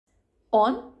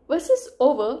On versus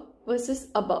over versus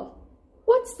above.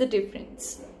 What's the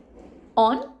difference?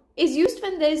 On is used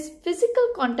when there is physical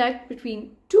contact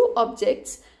between two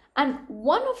objects and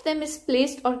one of them is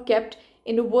placed or kept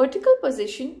in a vertical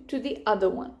position to the other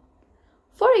one.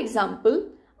 For example,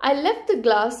 I left the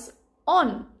glass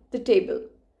on the table.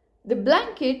 The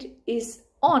blanket is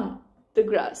on the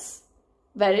grass.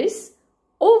 Whereas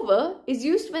over is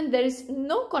used when there is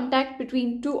no contact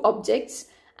between two objects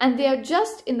and they are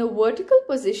just in a vertical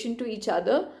position to each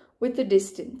other with a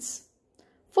distance.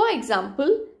 For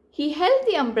example, he held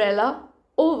the umbrella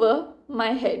over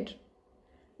my head.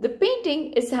 The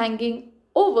painting is hanging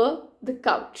over the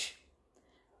couch.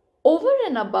 Over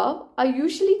and above are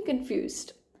usually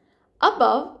confused.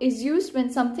 Above is used when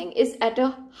something is at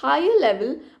a higher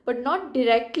level but not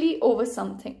directly over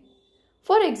something.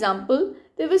 For example,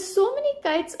 there were so many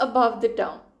kites above the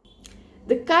town.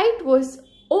 The kite was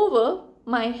over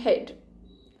my head.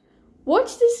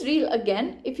 Watch this reel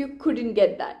again if you couldn't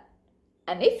get that.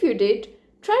 And if you did,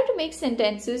 try to make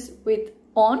sentences with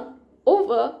on,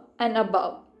 over and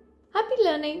above. Happy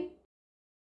learning!